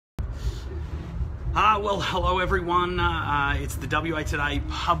Well, hello everyone. It's the WA Today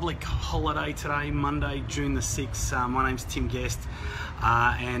public holiday today, Monday, June the 6th. My name's Tim Guest,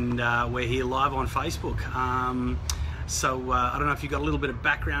 and we're here live on Facebook. I don't know if you've got a little bit of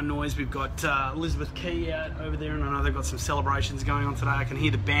background noise. We've got Elizabeth Key out over there, and I know they've got some celebrations going on today. I can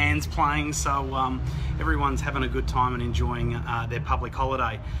hear the bands playing, so everyone's having a good time and enjoying their public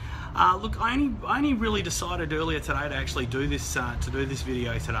holiday. Look, I only really decided earlier today to actually do this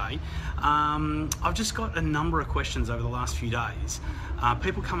video today. I've just got a number of questions over the last few days.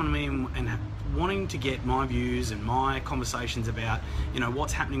 People coming to me and wanting to get my views and my conversations about,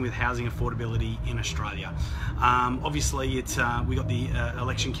 what's happening with housing affordability in Australia. Obviously, we got the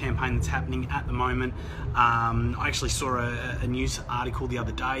election campaign that's happening at the moment. I actually saw a news article the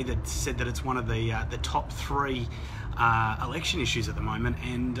other day that said that it's one of the top three election issues at the moment,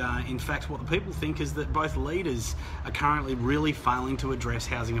 and in fact what the people think is that both leaders are currently really failing to address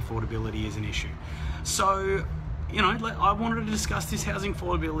housing affordability as an issue. So I wanted to discuss this housing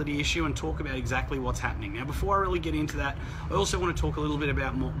affordability issue and talk about exactly what's happening. Now, before I really get into that, I also want to talk a little bit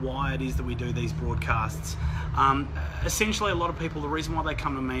about why it is that we do these broadcasts. Essentially, a lot of people, the reason why they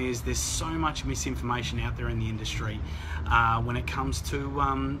come to me is there's so much misinformation out there in the industry when it comes to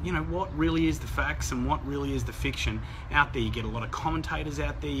what really is the facts and what really is the fiction out there. You get a lot of commentators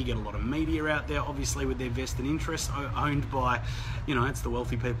out there, you get a lot of media out there, obviously with their vested interests owned by, it's the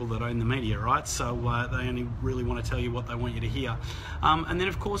wealthy people that own the media, right? So they only really want to tell you what they want you to hear. And then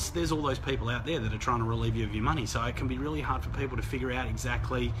of course there's all those people out there that are trying to relieve you of your money. So it can be really hard for people to figure out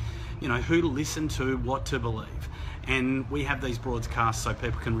exactly, who to listen to, what to believe. And we have these broadcasts so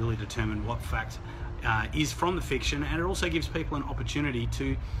people can really determine what fact is from the fiction, and it also gives people an opportunity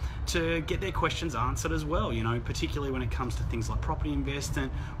to get their questions answered as well, particularly when it comes to things like property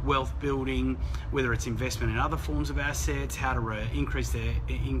investment, wealth building, whether it's investment in other forms of assets, how to reduce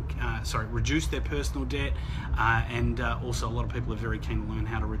their personal debt, and also a lot of people are very keen to learn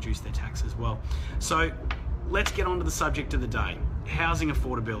how to reduce their tax as well. So let's get on to the subject of the day, housing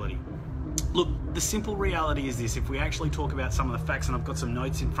affordability. Look, the simple reality is this: if we actually talk about some of the facts, and I've got some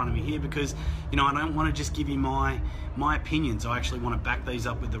notes in front of me here because, I don't want to just give you my opinions. I actually want to back these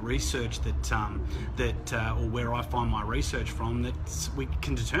up with the research or where I find my research from, that we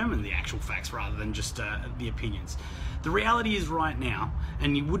can determine the actual facts rather than just the opinions. The reality is right now,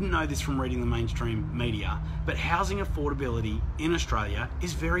 and you wouldn't know this from reading the mainstream media, but housing affordability in Australia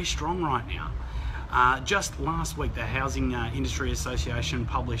is very strong right now. Just last week, the Housing Industry Association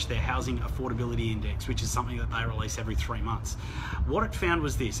published their Housing Affordability Index, which is something that they release every 3 months. What it found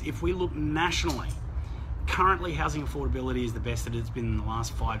was this: if we look nationally, currently housing affordability is the best that it's been in the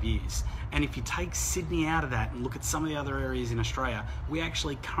last 5 years. And if you take Sydney out of that and look at some of the other areas in Australia, we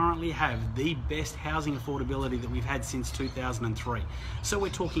actually currently have the best housing affordability that we've had since 2003. So we're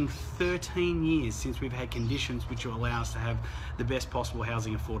talking 13 years since we've had conditions which will allow us to have the best possible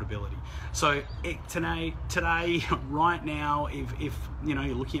housing affordability. So today, right now, if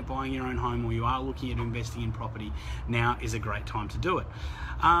you're looking at buying your own home, or you are looking at investing in property, now is a great time to do it.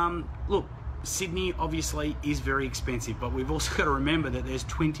 Look, Sydney obviously is very expensive, but we've also got to remember that there's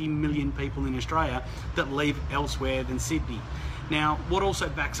 20 million people in Australia that live elsewhere than Sydney. Now, what also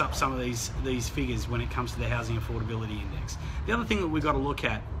backs up some of these figures when it comes to the Housing Affordability Index? The other thing that we've got to look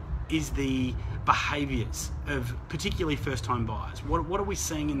at is the behaviours of particularly first home buyers. What are we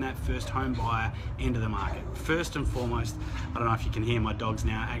seeing in that first home buyer end of the market? First and foremost, I don't know if you can hear my dog's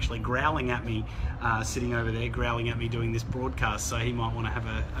now actually growling at me, sitting over there growling at me doing this broadcast, so he might want to have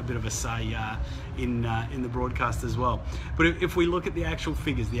a bit of a say in the broadcast as well. But if we look at the actual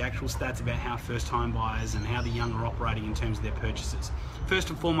figures, the actual stats about how first home buyers and how the young are operating in terms of their purchases, first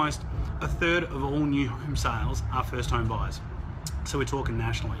and foremost, a third of all new home sales are first home buyers. So we're talking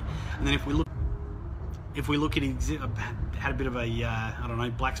nationally. And then if we look at, had a bit of a, I don't know,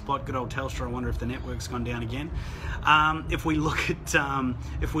 black spot, good old Telstra, I wonder if the network's gone down again. If we look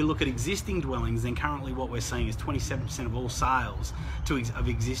at existing dwellings, then currently what we're seeing is 27% of all sales of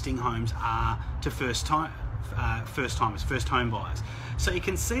existing homes are to first home buyers. So you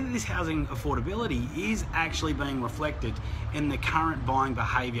can see that this housing affordability is actually being reflected in the current buying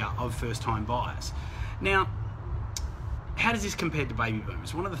behaviour of first home buyers. Now, how does this compare to baby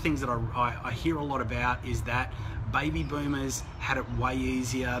boomers? One of the things that I hear a lot about is that baby boomers had it way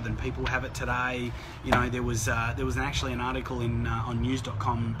easier than people have it today. There was actually an article on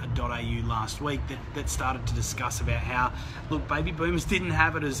news.com.au last week that started to discuss about how, look, baby boomers didn't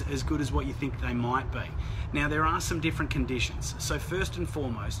have it as good as what you think they might be. Now, there are some different conditions. So first and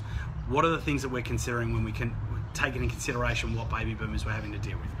foremost, what are the things that we're considering when we can take into consideration what baby boomers were having to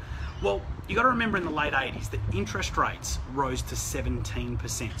deal with? Well, you got to remember in the late 80s that interest rates rose to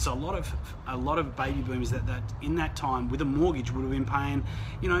 17%. So a lot of baby boomers that in that time with a mortgage would have been paying,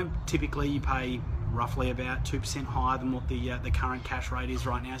 typically you pay roughly about 2% higher than what the current cash rate is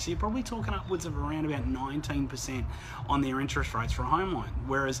right now. So you're probably talking upwards of around about 19% on their interest rates for a home loan.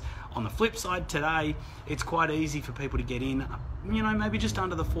 Whereas on the flip side today, it's quite easy for people to get in, maybe just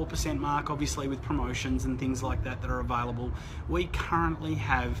under the 4% mark, obviously with promotions and things like that are available. We currently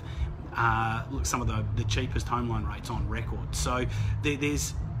have some of the cheapest home loan rates on record. So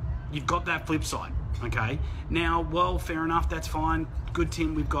you've got that flip side. Okay, now, well, fair enough, that's fine. Good,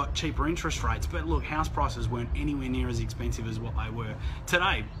 Tim, we've got cheaper interest rates, but look, house prices weren't anywhere near as expensive as what they were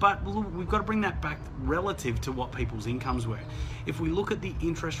today. But look, we've got to bring that back relative to what people's incomes were. If we look at the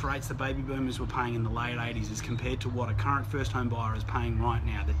interest rates the baby boomers were paying in the late 80s as compared to what a current first home buyer is paying right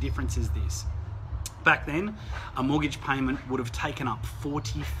now, the difference is this. Back then, a mortgage payment would have taken up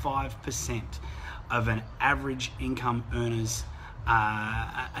 45% of an average income earner's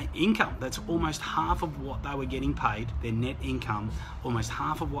income. That's almost half of what they were getting paid. Their net income, almost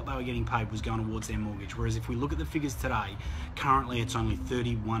half of what they were getting paid was going towards their mortgage. Whereas if we look at the figures today, currently it's only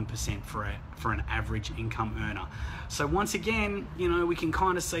 31% for an average income earner. So once again, we can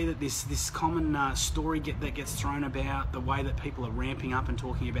kind of see that this common story that gets thrown about, the way that people are ramping up and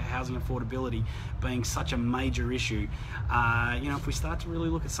talking about housing affordability being such a major issue. If we start to really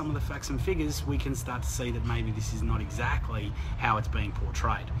look at some of the facts and figures, we can start to see that maybe this is not exactly how it's being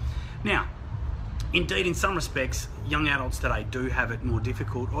portrayed. Now, indeed, in some respects, young adults today do have it more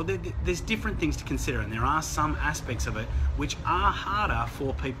difficult, or there's different things to consider, and there are some aspects of it which are harder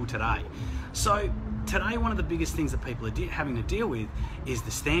for people today. So today, one of the biggest things that people are having to deal with is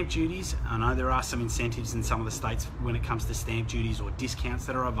the stamp duties. I know there are some incentives in some of the states when it comes to stamp duties or discounts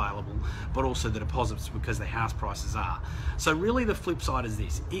that are available, but also the deposits because the house prices are. So really the flip side is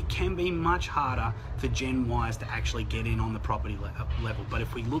this: it can be much harder for Gen Ys to actually get in on the property level. But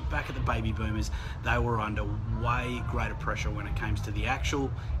if we look back at the baby boomers, they were under way greater pressure when it comes to the actual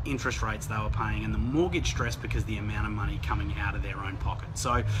interest rates they were paying and the mortgage stress because the amount of money coming out of their own pocket.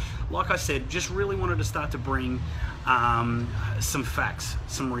 So like I said, just really wanted to start to bring some facts,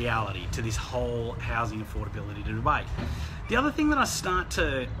 some reality to this whole housing affordability debate. The other thing that I start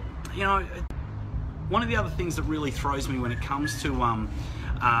to, one of the other things that really throws me when it comes to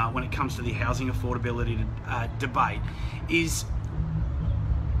the housing affordability debate is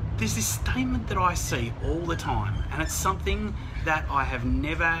there's this statement that I see all the time, and it's something that I have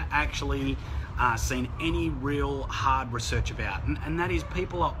never actually seen any real hard research about, and that is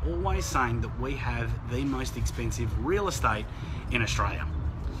people are always saying that we have the most expensive real estate in Australia.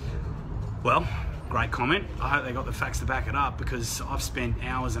 Well, great comment. I hope they got the facts to back it up, because I've spent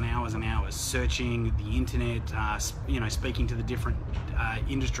hours and hours and hours searching the internet, speaking to the different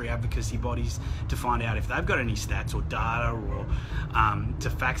industry advocacy bodies to find out if they've got any stats or data or to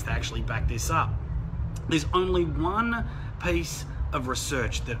facts to actually back this up. There's only one piece of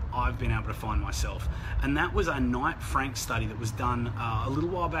research that I've been able to find myself, and that was a Knight Frank study that was done a little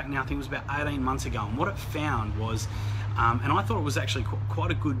while back now. I think it was about 18 months ago, and what it found was, and I thought it was actually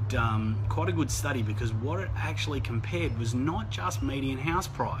quite a good study, because what it actually compared was not just median house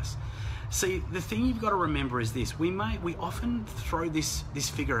price. See, the thing you've got to remember is this: we often throw this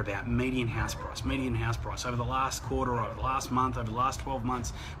figure about median house price. Over the last quarter, over the last month, over the last 12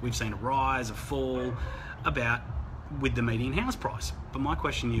 months, we've seen a rise, a fall, with the median house price. But my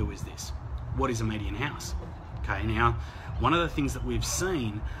question to you is this: what is a median house? Okay, now, one of the things that we've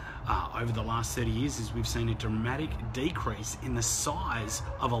seen over the last 30 years is we've seen a dramatic decrease in the size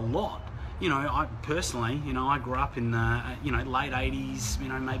of a lot. I personally, I grew up in the, late 80s,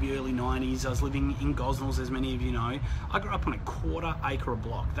 maybe early 90s. I was living in Gosnells, as many of you know. I grew up on a 1/4 acre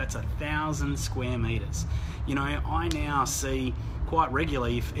block. That's 1,000 square meters. I now see quite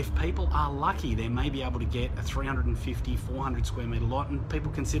regularly, if people are lucky, they may be able to get a 350, 400 square meter lot, and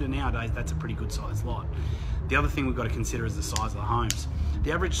people consider nowadays that's a pretty good sized lot. The other thing we've got to consider is the size of the homes.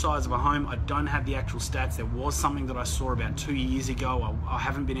 The average size of a home, I don't have the actual stats. There was something that I saw about 2 years ago. I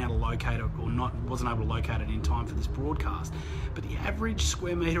haven't been able to locate it, or wasn't able to locate it in time for this broadcast. But the average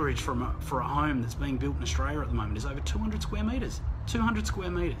square meterage for a home that's being built in Australia at the moment is over 200 square meters. 200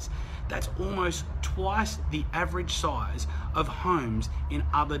 square meters. That's almost twice the average size of homes in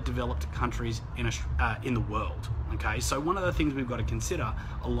other developed countries in the world. Okay, so one of the things we've got to consider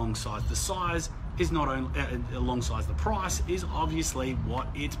alongside the size is not only alongside the price, is obviously what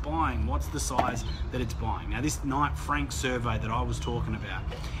it's buying. What's the size that it's buying? Now, this Knight Frank survey that I was talking about,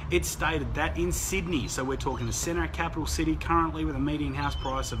 it stated that in Sydney, so we're talking the centre capital city, currently with a median house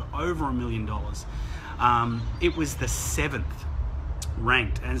price of over $1 million, it was the 7th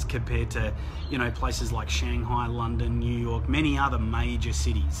ranked as compared to, you know, places like Shanghai, London, New York, many other major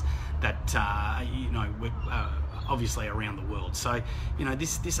cities that, you know, obviously around the world. So, you know,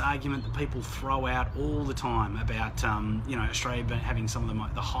 this argument that people throw out all the time about, you know, Australia having some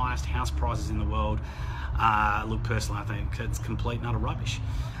of the highest house prices in the world, look, personally, I think it's complete and utter rubbish.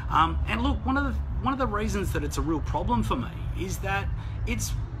 And look, one of the reasons that it's a real problem for me is that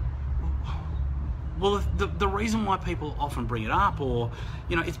it's, well, the reason why people often bring it up, or,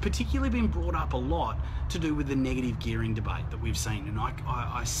 you know, it's particularly been brought up a lot to do with the negative gearing debate that we've seen. And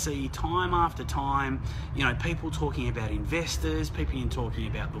I see time after time, you know, people talking about investors, people talking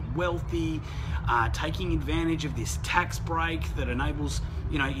about the wealthy, taking advantage of this tax break that enables,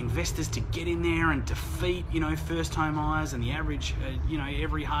 you know, investors to get in there and defeat, you know, first home buyers and the average, you know,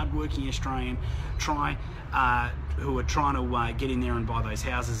 every hard-working Australian who are trying to get in there and buy those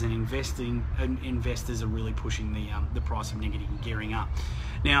houses, and investors are really pushing the price of negative gearing up.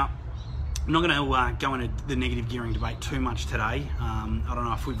 Now, I'm not going to go into the negative gearing debate too much today. I don't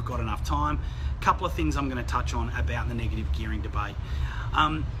know if we've got enough time. A couple of things I'm going to touch on about the negative gearing debate.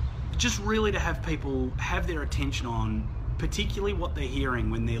 Just really to have people have their attention on particularly what they're hearing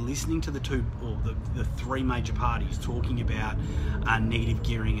when they're listening to the three major parties talking about negative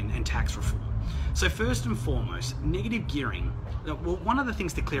gearing and tax reform. So first and foremost, negative gearing, well, one of the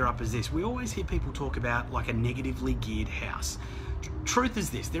things to clear up is this. We always hear people talk about like a negatively geared house. Truth is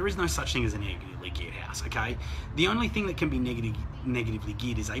this, there is no such thing as a negatively geared house, okay? The only thing that can be negatively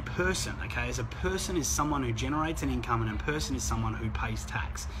geared is a person, okay? As a person is someone who generates an income, and a person is someone who pays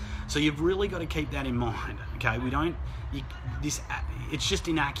tax. So you've really got to keep that in mind, okay? It's just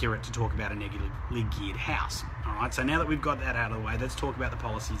inaccurate to talk about a negatively geared house, all right? So now that we've got that out of the way, let's talk about the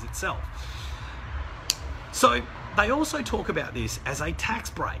policies itself. So they also talk about this as a tax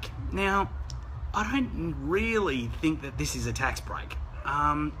break. Now, I don't really think that this is a tax break.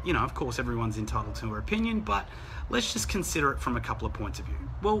 You know, of course, everyone's entitled to their opinion, but let's just consider it from a couple of points of view.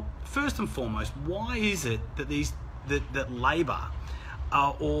 Well, first and foremost, why is it that that Labor,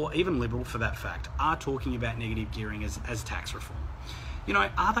 or even Liberal for that fact, are talking about negative gearing as tax reform? You know,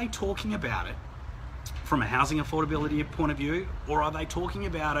 are they talking about it from a housing affordability point of view, or are they talking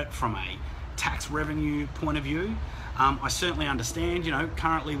about it from a tax revenue point of view? I certainly understand, you know,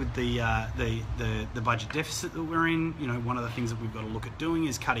 currently with the budget deficit that we're in, you know, one of the things that we've got to look at doing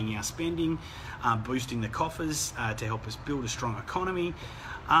is cutting our spending, boosting the coffers to help us build a strong economy.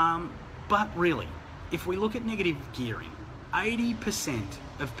 But really, if we look at negative gearing, 80%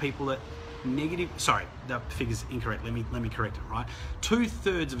 of people that that figure's incorrect. Let me correct it, right?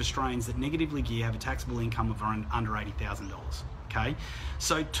 2/3 of Australians that negatively gear have a taxable income of under $80,000, okay?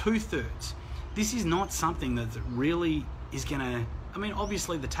 So 2/3. This is not something that really is going to, I mean,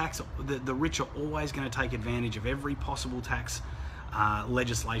 obviously the rich are always going to take advantage of every possible tax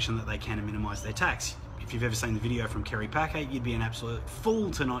legislation that they can to minimise their tax. If you've ever seen the video from Kerry Packer, you'd be an absolute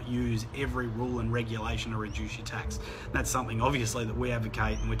fool to not use every rule and regulation to reduce your tax. That's something obviously that we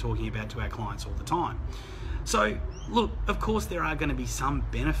advocate and we're talking about to our clients all the time. So look, of course there are going to be some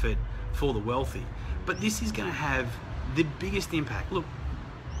benefit for the wealthy, but this is going to have the biggest impact. Look,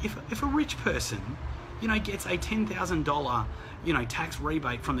 if a rich person, you know, gets a $10,000, you know, tax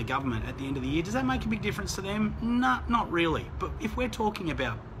rebate from the government at the end of the year, does that make a big difference to them? No, not really. But if we're talking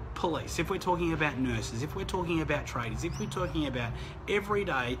about police, if we're talking about nurses, if we're talking about tradies, if we're talking about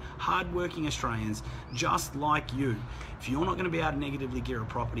everyday hard-working Australians just like you, if you're not going to be able to negatively gear a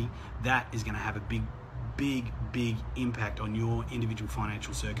property, that is going to have a big impact on your individual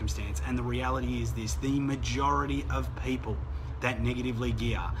financial circumstance. And the reality is this: the majority of people that negatively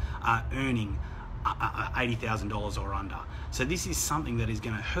gear are earning $80,000 or under. So this is something that is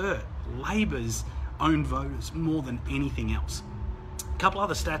going to hurt Labor's own voters more than anything else. A couple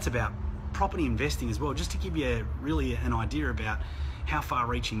other stats about property investing as well, just to give you really an idea about how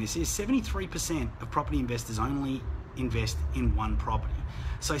far-reaching this is. 73% of property investors only invest in one property.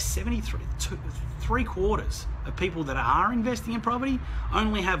 So 3/4 of people that are investing in property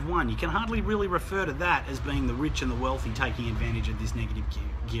only have one. You can hardly really refer to that as being the rich and the wealthy taking advantage of this negative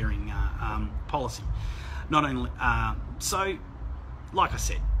gearing policy. Not only, so like I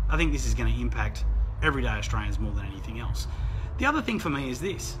said, I think this is going to impact everyday Australians more than anything else. The other thing for me is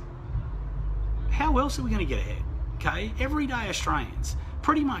this: how else are we going to get ahead? Okay, everyday Australians,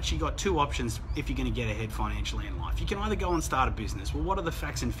 pretty much you got two options if you're going to get ahead financially in life. You can either go and start a business. Well, what are the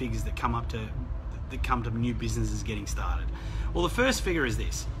facts and figures that come to new businesses getting started? Well, the first figure is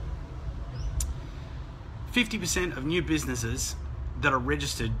this: 50% of new businesses that are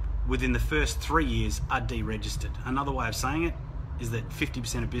registered within the first 3 years are deregistered. Another way of saying it is that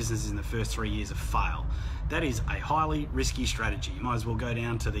 50% of businesses in the first 3 years have failed. that is a highly risky strategy. You might as well go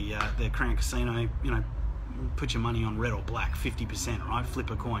down to the Crown Casino, put your money on red or black, 50%, right? Flip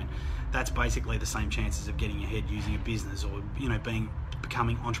a coin. That's basically the same chances of getting ahead using a business or,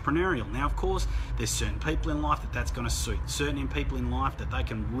 becoming entrepreneurial. Now, of course, there's certain people in life that's going to suit. Certain people in life that they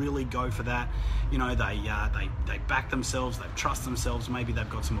can really go for that. They back themselves, they trust themselves. Maybe they've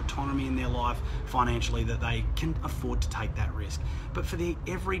got some autonomy in their life financially that they can afford to take that risk. But for the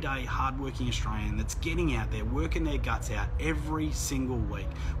everyday hardworking Australian that's getting out there, working their guts out every single week,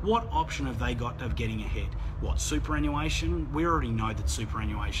 what option have they got of getting ahead? What, superannuation? We already know that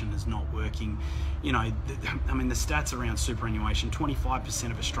superannuation is not working. The stats around superannuation,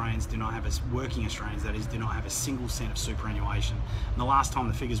 25% of Australians do not have working Australians, that is, do not have a single cent of superannuation. And the last time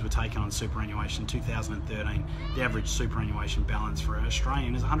the figures were taken on superannuation, 2013, the average superannuation balance for an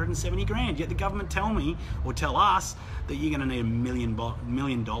Australian is 170 grand. Yet the government tell us that you're going to need $1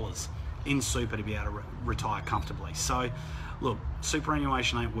 million in super to be able to retire comfortably. So, look,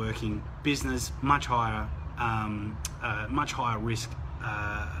 superannuation ain't working. Business, much higher risk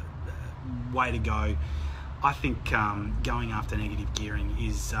way to go. I think going after negative gearing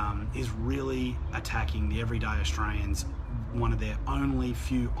is really attacking the everyday Australians, one of their only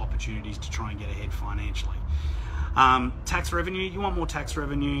few opportunities to try and get ahead financially. Tax revenue, you want more tax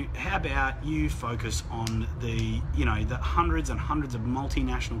revenue? How about you focus on the hundreds and hundreds of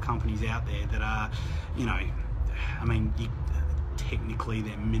multinational companies out there that are, technically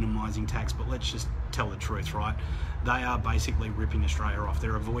they're minimising tax, but let's just tell the truth, right? They are basically ripping Australia off.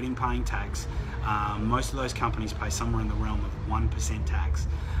 They're avoiding paying tax. Most of those companies pay somewhere in the realm of 1% tax,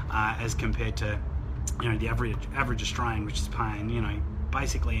 as compared to the average Australian, which is paying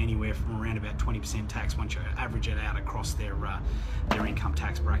basically anywhere from around about 20% tax once you average it out across their income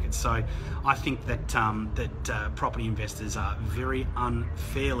tax brackets. So I think that property investors are very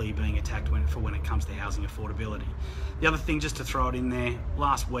unfairly being attacked when it comes to housing affordability. The other thing, just to throw it in there,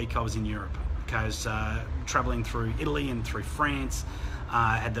 last week I was in Europe. I was travelling through Italy and through France.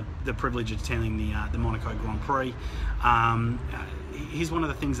 Had the privilege of attending the Monaco Grand Prix. Here's one of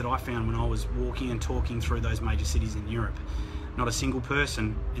the things that I found when I was walking and talking through those major cities in Europe. Not a single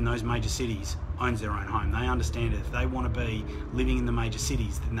person in those major cities owns their own home. They understand that if they want to be living in the major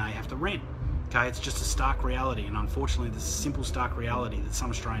cities, then they have to rent. Okay, it's just a stark reality, and unfortunately there's a simple stark reality that some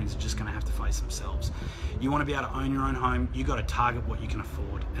Australians are just going to have to face themselves. You want to be able to own your own home, you've got to target what you can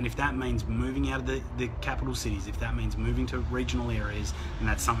afford. And if that means moving out of the capital cities, if that means moving to regional areas, then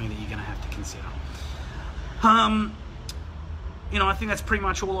that's something that you're going to have to consider. I think that's pretty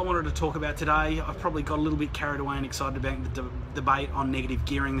much all I wanted to talk about today. I've probably got a little bit carried away and excited about the debate on negative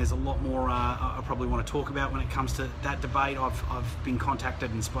gearing. There's a lot more I probably want to talk about when it comes to that debate. I've been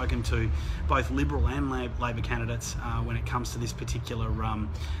contacted and spoken to both Liberal and Labor candidates when it comes to this particular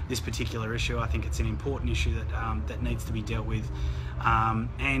issue. I think it's an important issue that needs to be dealt with.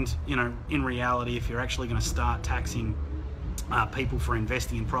 In reality, if you're actually going to start taxing people for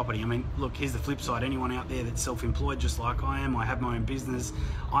investing in property. Look, here's the flip side. Anyone out there that's self-employed, just like I am, I have my own business,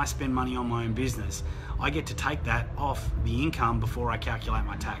 I spend money on my own business. I get to take that off the income before I calculate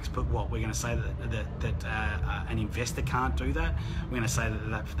my tax. But what, we're going to say that an investor can't do that? We're going to say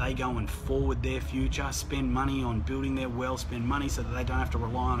that if they go and forward their future, spend money on building their wealth, spend money so that they don't have to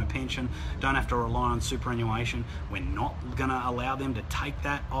rely on a pension, don't have to rely on superannuation, we're not going to allow them to take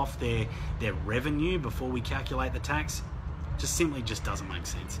that off their revenue before we calculate the tax? Simply doesn't make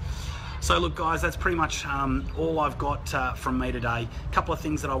sense. So look guys, that's pretty much all I've got from me today. A couple of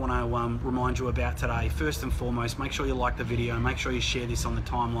things that I want to remind you about today. First and foremost, make sure you like the video, make sure you share this on the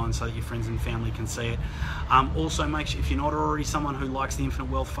timeline so that your friends and family can see it. Also make sure, if you're not already someone who likes the Infinite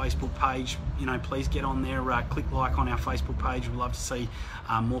Wealth Facebook page, please get on there, click like on our Facebook page. We'd love to see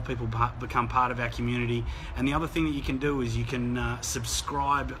more people become part of our community. And the other thing that you can do is you can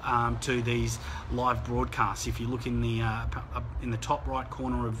subscribe to these live broadcasts. If you look in the top right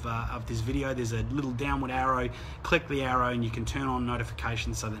corner of this video, there's a little downward arrow. Click the arrow and you can turn on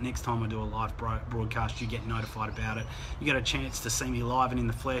notifications so that next time I do a live broadcast, you get notified about it. You get a chance to see me live and in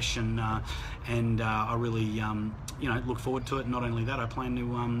the flesh, and I really look forward to it. Not only that, I plan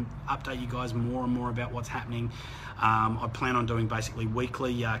to update you guys more and more about what's happening. I plan on doing basically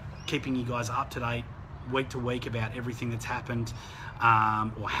weekly, keeping you guys up to date week to week about everything that's happened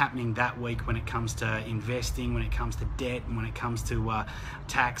or happening that week when it comes to investing, when it comes to debt, and when it comes to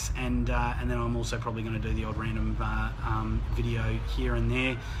tax, and then I'm also probably going to do the odd random video here and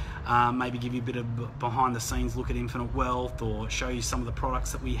there. Maybe give you a bit of behind the scenes look at Infinite Wealth, or show you some of the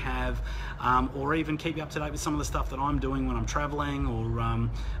products that we have, or even keep you up to date with some of the stuff that I'm doing when I'm traveling, or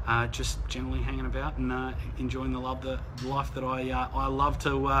just generally hanging about and enjoying the life that I love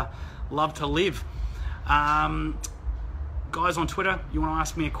to live. Guys on Twitter, you want to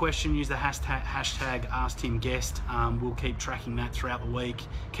ask me a question, use the hashtag AskTimGuest. We'll keep tracking that throughout the week.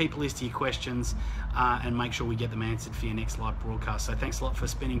 Keep a list of your questions and make sure we get them answered for your next live broadcast. So thanks a lot for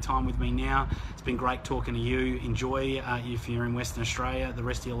spending time with me now. It's been great talking to you. Enjoy, if you're in Western Australia, the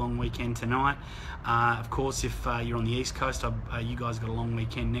rest of your long weekend tonight. Of course, if you're on the East Coast, you guys got a long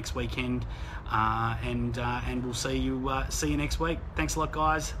weekend next weekend. And we'll see you next week. Thanks a lot,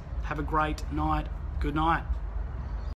 guys. Have a great night. Good night.